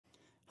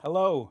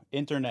Hello,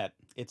 Internet.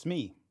 It's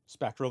me,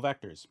 Spectral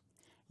Vectors.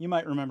 You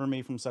might remember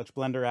me from such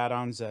Blender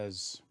add-ons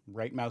as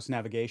Right Mouse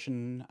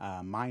Navigation,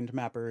 Mind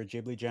Mapper,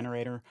 Ghibli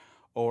Generator,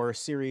 or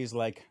series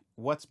like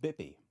What's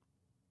Bippy?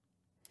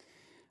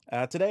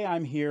 Today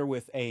I'm here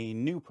with a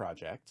new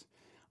project.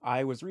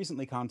 I was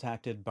recently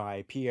contacted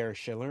by Pierre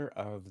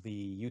of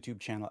the YouTube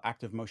channel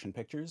Active Motion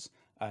Pictures.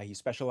 He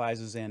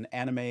specializes in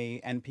anime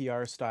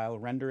NPR style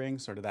rendering,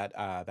 sort of that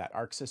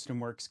Arc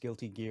System Works,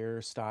 Guilty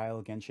Gear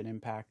style, Genshin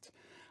Impact.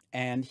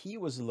 And he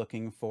was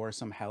looking for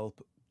some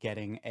help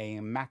getting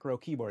a macro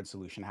keyboard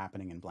solution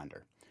happening in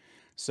Blender.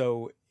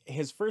 So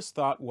his first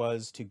thought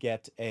was to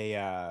get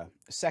a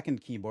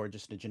second keyboard,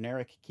 just a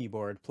generic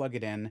keyboard, plug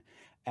it in,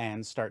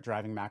 and start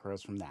driving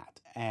macros from that.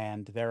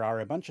 And there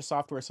are a bunch of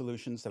software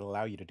solutions that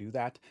allow you to do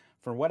that.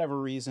 For whatever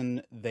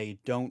reason, they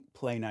don't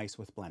play nice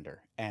with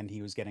Blender. And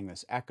he was getting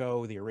this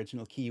echo. The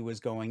original key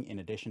was going in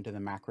addition to the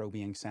macro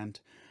being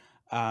sent.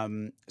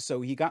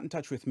 So he got in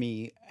touch with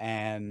me,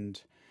 and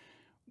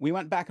we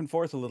went back and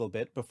forth a little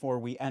bit before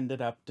we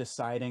ended up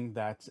deciding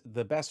that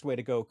the best way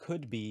to go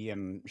could be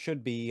and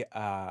should be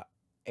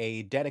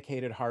a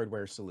dedicated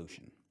hardware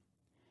solution.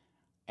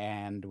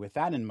 And with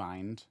that in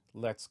mind,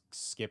 let's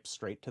skip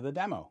straight to the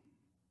demo.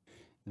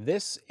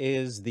 This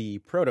is the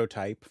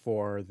prototype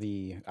for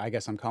the, I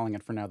guess I'm calling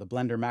it for now, the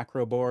Blender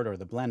macro board or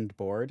the blend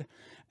board,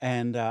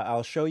 and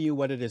I'll show you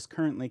what it is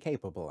currently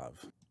capable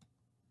of.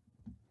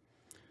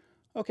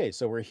 Okay,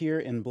 so we're here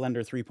in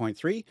Blender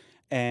 3.3,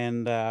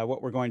 and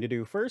what we're going to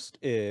do first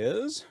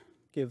is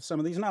give some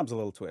of these knobs a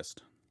little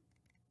twist.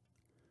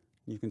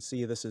 You can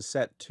see this is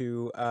set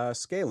to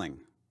scaling.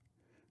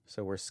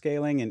 So we're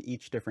scaling in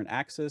each different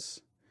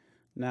axis.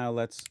 Now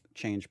let's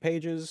change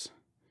pages.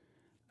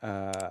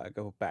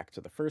 Go back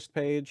to the first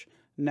page.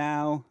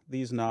 Now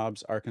these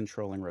knobs are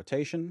controlling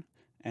rotation,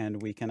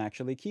 and we can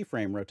actually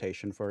keyframe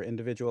rotation for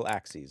individual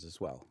axes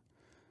as well.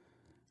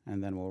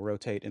 And then we'll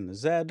rotate in the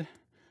Z.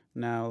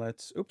 Now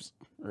let's, oops,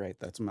 right,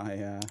 that's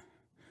my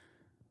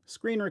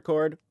screen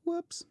record,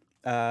 whoops.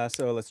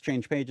 So let's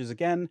change pages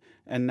again,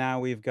 and now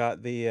we've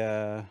got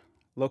the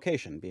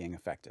location being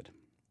affected.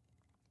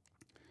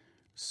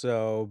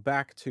 So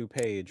back to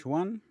page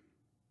 1.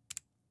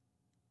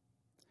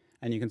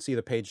 And you can see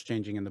the page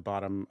changing in the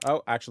bottom.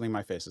 Oh, actually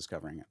my face is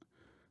covering it.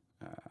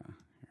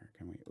 Here,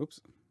 can we, oops,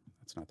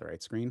 that's not the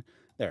right screen.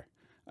 There,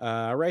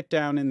 right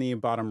down in the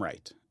bottom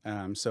right.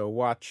 So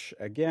watch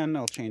again,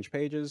 I'll change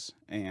pages,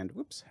 and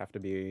whoops, have to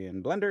be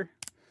in Blender.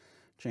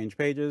 Change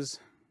pages,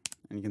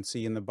 and you can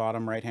see in the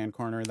bottom right-hand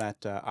corner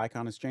that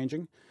icon is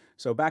changing.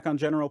 So back on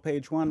general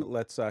page 1,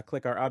 let's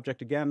click our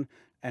object again,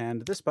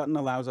 and this button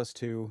allows us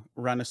to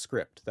run a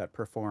script that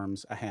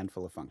performs a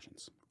handful of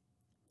functions.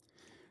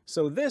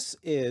 So this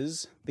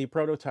is the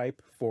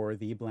prototype for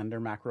the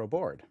Blender macro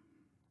board.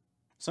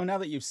 So now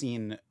that you've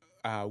seen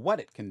what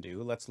it can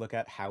do, let's look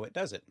at how it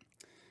does it.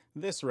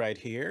 This right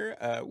here,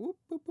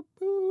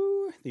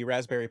 the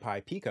Raspberry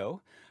Pi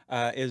Pico,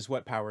 is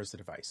what powers the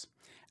device.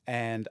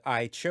 And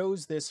I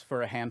chose this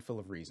for a handful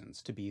of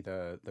reasons to be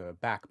the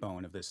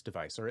backbone of this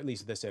device, or at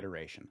least this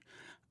iteration.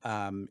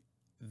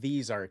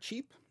 These are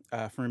cheap.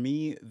 For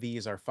me,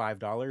 these are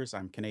 $5.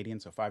 I'm Canadian,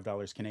 so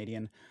 $5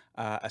 Canadian.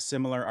 A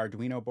similar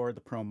Arduino board,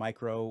 the Pro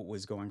Micro,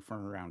 was going for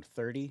around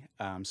 $30,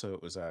 so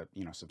it was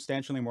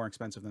substantially more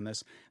expensive than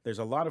this. There's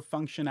a lot of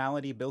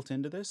functionality built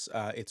into this.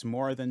 It's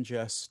more than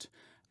just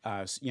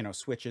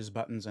switches,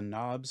 buttons, and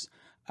knobs.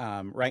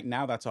 Right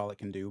now, that's all it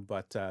can do,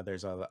 but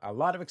there's a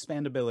lot of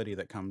expandability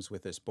that comes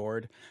with this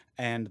board,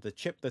 and the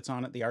chip that's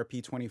on it, the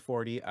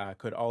RP2040,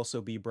 could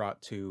also be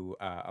brought to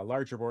a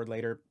larger board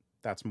later.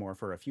 That's more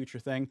for a future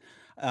thing.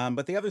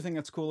 But the other thing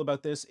that's cool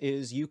about this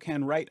is you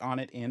can write on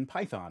it in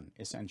Python,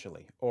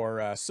 essentially, or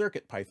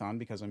CircuitPython,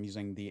 because I'm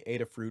using the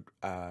Adafruit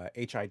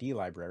HID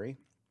library.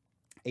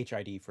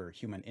 HID for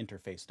human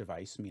interface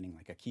device, meaning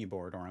like a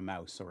keyboard or a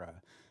mouse or a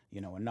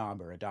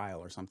knob or a dial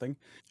or something.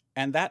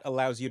 And that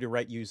allows you to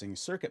write using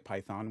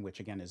CircuitPython, which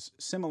again is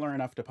similar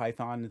enough to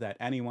Python that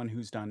anyone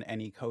who's done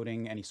any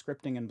coding, any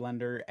scripting in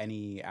Blender,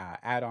 any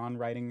add-on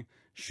writing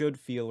should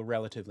feel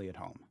relatively at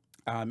home.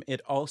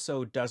 It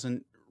also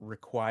doesn't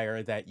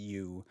require that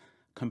you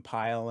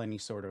compile any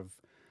sort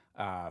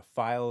of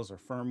files or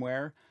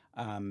firmware.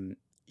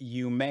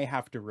 You may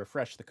have to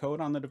refresh the code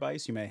on the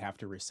device, you may have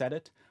to reset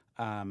it,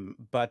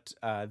 but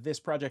this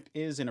project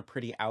is in a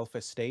pretty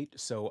alpha state,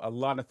 so a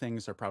lot of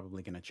things are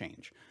probably going to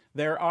change.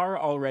 There are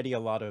already a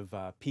lot of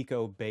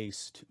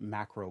Pico-based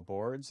macro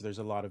boards. There's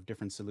a lot of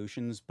different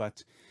solutions,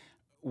 but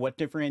what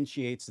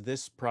differentiates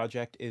this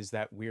project is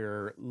that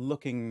we're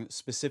looking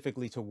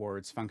specifically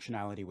towards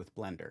functionality with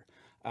Blender.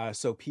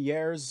 So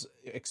Pierre's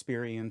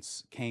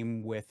experience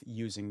came with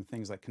using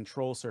things like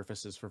control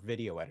surfaces for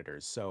video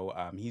editors. So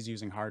he's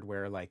using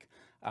hardware like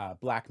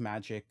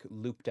Blackmagic,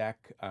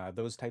 Loupedeck,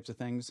 those types of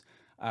things.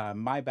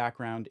 My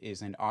background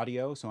is in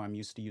audio, so I'm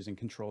used to using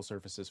control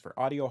surfaces for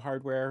audio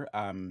hardware.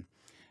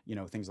 you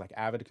know, things like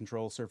Avid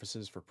control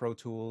surfaces for Pro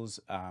Tools,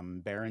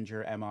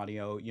 Behringer M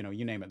Audio, you know,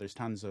 you name it. There's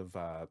tons of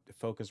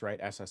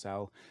Focusrite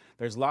SSL.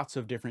 There's lots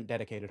of different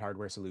dedicated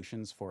hardware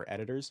solutions for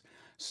editors.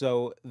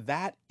 So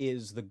that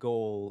is the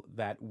goal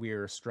that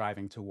we're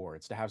striving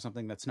towards, to have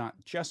something that's not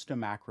just a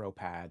macro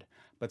pad,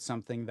 but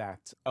something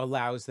that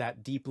allows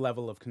that deep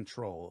level of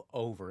control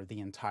over the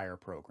entire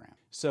program.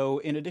 So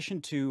in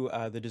addition to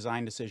the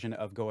design decision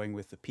of going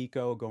with the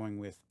Pico, going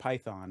with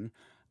Python,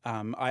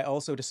 I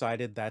also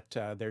decided that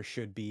there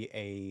should be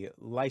a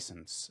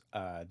license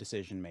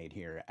decision made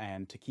here,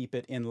 and to keep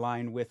it in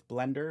line with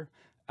Blender,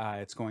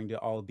 it's going to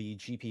all be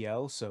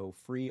GPL, so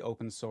free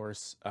open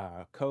source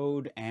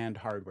code and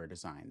hardware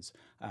designs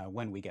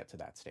when we get to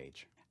that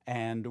stage.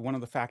 And one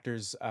of the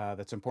factors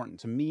that's important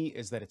to me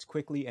is that it's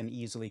quickly and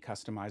easily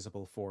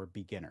customizable for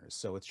beginners.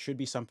 So it should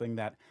be something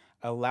that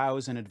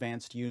allows an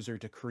advanced user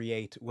to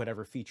create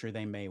whatever feature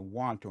they may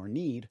want or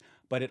need,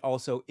 but it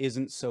also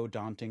isn't so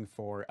daunting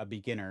for a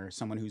beginner,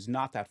 someone who's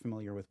not that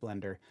familiar with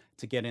Blender,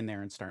 to get in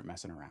there and start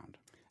messing around.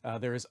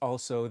 There is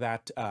also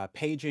that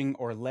paging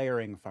or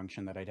layering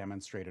function that I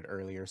demonstrated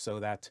earlier, so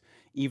that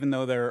even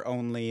though there are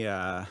only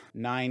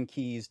 9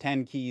 keys,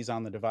 10 keys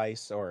on the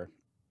device, or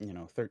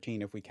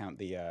 13 if we count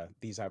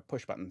these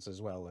push buttons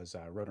as well as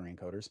rotary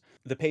encoders.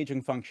 The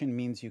paging function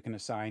means you can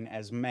assign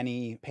as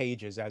many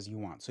pages as you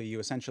want. So you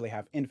essentially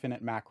have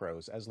infinite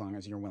macros as long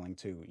as you're willing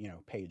to,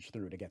 page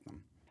through to get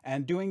them.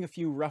 And doing a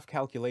few rough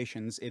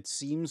calculations, it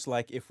seems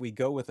like if we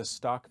go with a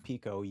stock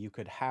Pico, you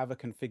could have a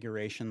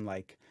configuration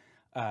like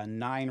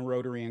 9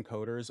 rotary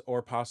encoders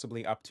or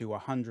possibly up to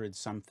 100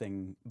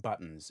 something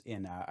buttons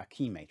in a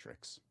key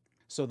matrix.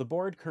 So the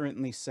board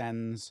currently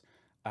sends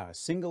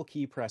single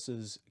key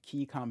presses,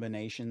 key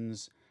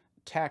combinations,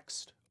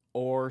 text,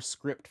 or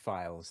script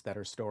files that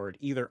are stored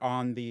either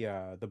on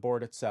the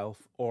board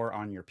itself or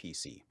on your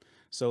PC.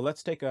 So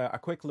let's take a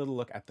quick little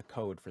look at the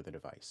code for the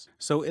device.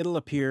 So it'll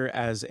appear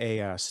as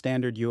a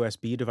standard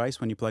USB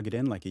device when you plug it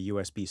in, like a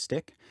USB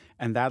stick,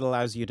 and that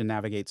allows you to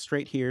navigate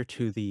straight here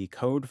to the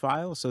code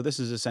file. So this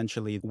is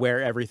essentially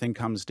where everything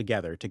comes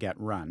together to get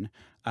run.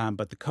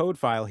 But the code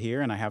file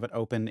here, and I have it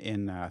open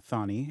in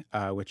Thonny,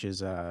 which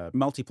is a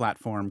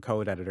multi-platform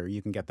code editor.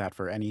 You can get that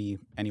for any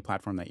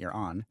platform that you're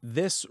on.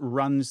 This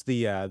runs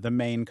the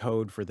main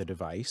code for the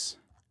device.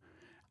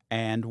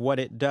 And what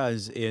it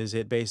does is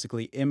it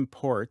basically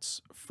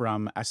imports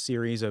from a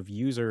series of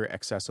user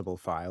accessible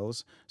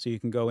files. So you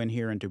can go in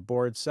here into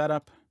board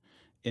setup,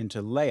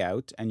 into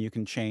layout, and you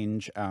can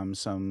change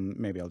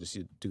maybe I'll just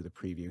do the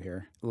preview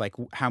here, like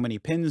how many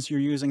pins you're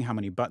using, how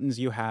many buttons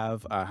you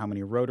have, how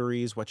many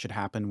rotaries, what should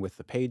happen with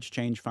the page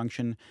change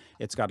function.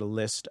 It's got a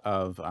list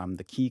of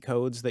the key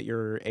codes that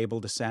you're able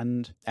to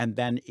send. And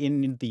then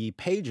in the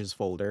pages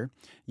folder,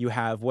 you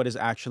have what is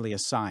actually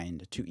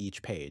assigned to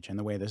each page. And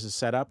the way this is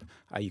set up,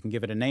 you can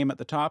give it a name at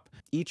the top.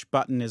 Each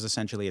button is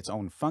essentially its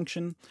own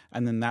function,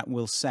 and then that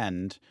will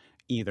send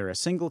either a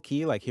single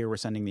key, like here we're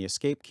sending the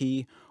escape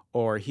key,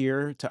 or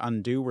here to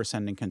undo, we're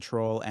sending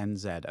Control and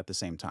Z at the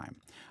same time.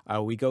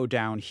 We go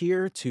down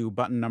here to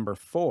button number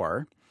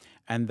 4,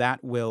 and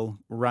that will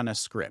run a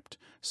script.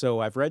 So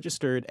I've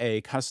registered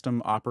a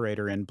custom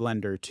operator in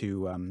Blender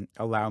to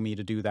allow me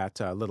to do that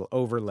little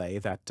overlay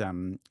that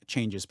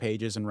changes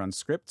pages and runs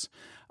scripts.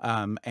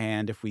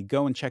 And if we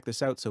go and check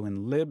this out, so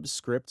in lib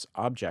scripts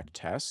object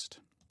test,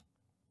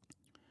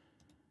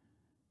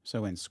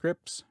 so in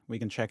scripts, we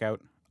can check out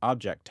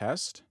object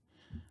test,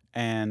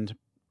 and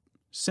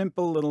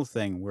simple little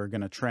thing. We're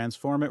going to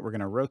transform it, we're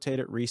going to rotate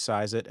it,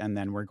 resize it, and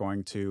then we're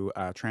going to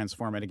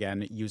transform it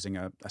again using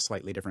a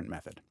slightly different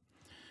method.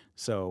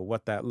 So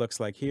what that looks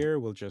like here,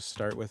 we'll just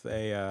start with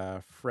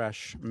a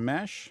fresh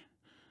mesh,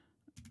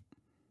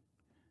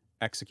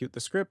 execute the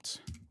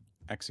script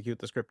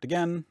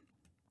again.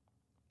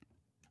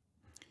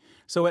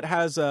 So it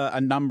has a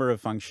number of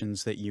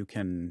functions that you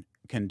can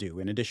do.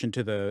 In addition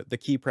to the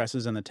key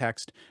presses and the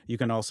text, you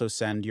can also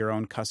send your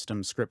own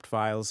custom script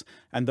files,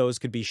 and those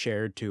could be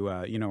shared to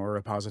a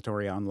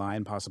repository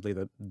online, possibly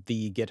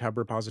the GitHub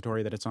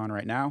repository that it's on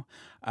right now,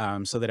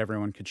 so that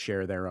everyone could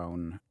share their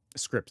own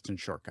scripts and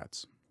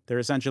shortcuts. They're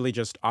essentially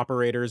just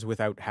operators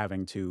without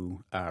having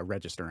to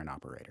register an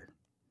operator.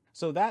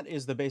 So that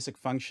is the basic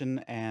function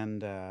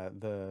and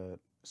the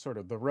sort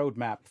of the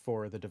roadmap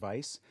for the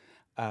device.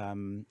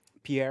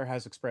 Pierre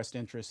has expressed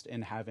interest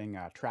in having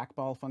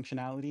trackball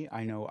functionality.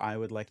 I know I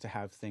would like to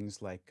have things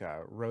like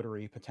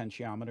rotary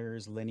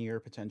potentiometers,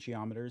 linear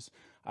potentiometers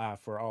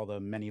for all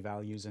the many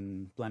values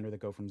in Blender that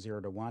go from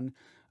 0 to 1.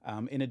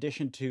 In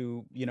addition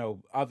to,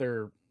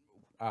 other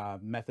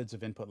methods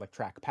of input like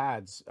track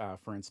pads,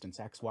 for instance,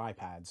 XY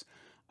pads.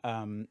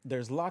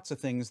 There's lots of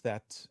things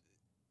that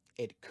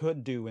it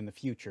could do in the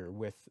future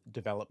with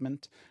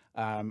development.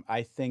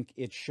 I think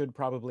it should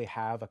probably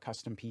have a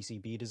custom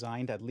PCB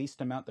designed, at least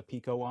to mount the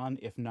Pico on,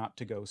 if not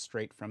to go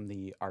straight from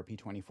the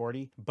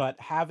RP2040. But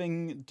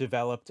having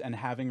developed and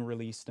having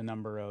released a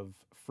number of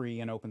free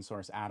and open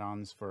source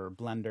add-ons for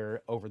Blender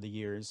over the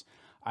years,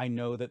 I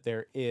know that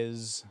there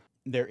is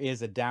there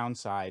is a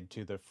downside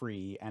to the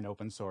free and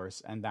open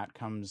source, and that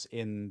comes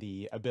in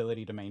the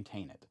ability to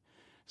maintain it.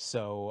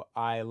 So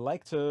I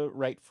like to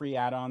write free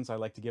add-ons. I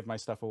like to give my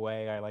stuff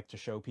away. I like to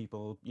show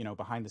people,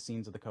 behind the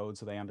scenes of the code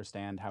so they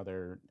understand how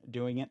they're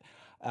doing it.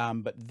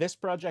 But this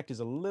project is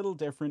a little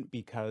different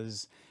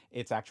because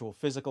it's actual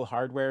physical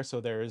hardware.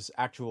 So there's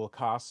actual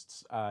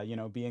costs,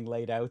 being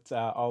laid out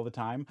all the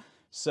time.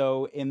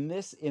 So in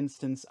this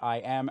instance, I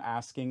am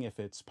asking if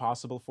it's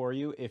possible for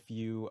you, if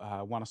you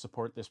want to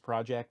support this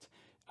project.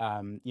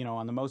 On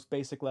the most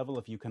basic level,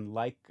 if you can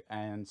like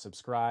and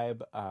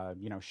subscribe,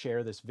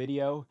 share this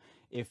video.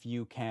 If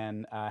you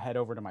can head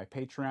over to my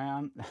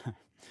Patreon,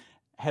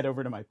 head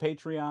over to my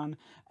Patreon,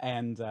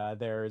 and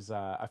there's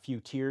a few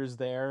tiers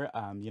there.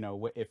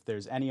 If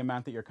there's any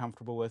amount that you're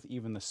comfortable with,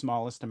 even the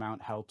smallest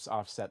amount helps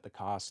offset the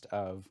cost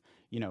of,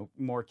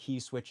 more key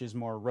switches,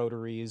 more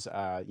rotaries,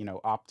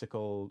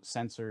 optical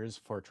sensors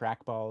for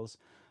trackballs,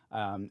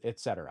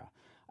 etc.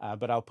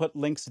 But I'll put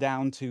links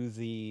down to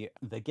the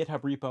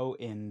GitHub repo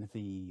in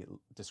the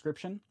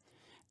description.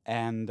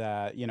 And,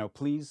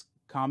 please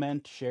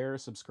comment, share,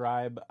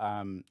 subscribe.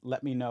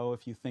 Let me know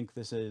if you think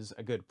this is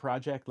a good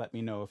project. Let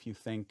me know if you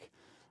think,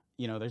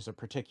 there's a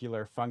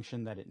particular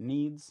function that it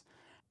needs.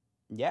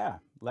 Yeah,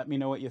 let me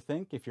know what you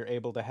think. If you're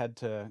able to head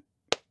to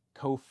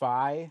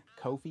Ko-fi,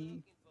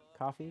 Coffee,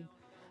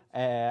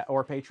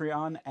 or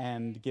Patreon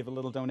and give a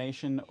little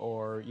donation,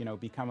 or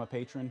become a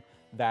patron,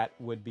 that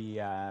would be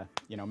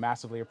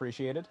massively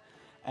appreciated.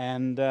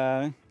 And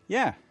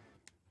yeah,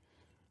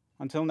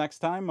 until next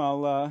time,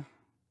 I'll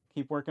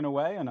keep working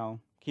away, and I'll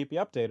keep you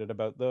updated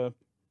about the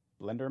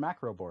Blender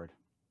macro board.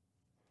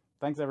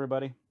 Thanks,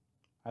 everybody.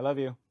 I love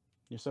you.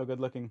 You're so good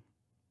looking.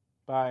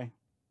 Bye.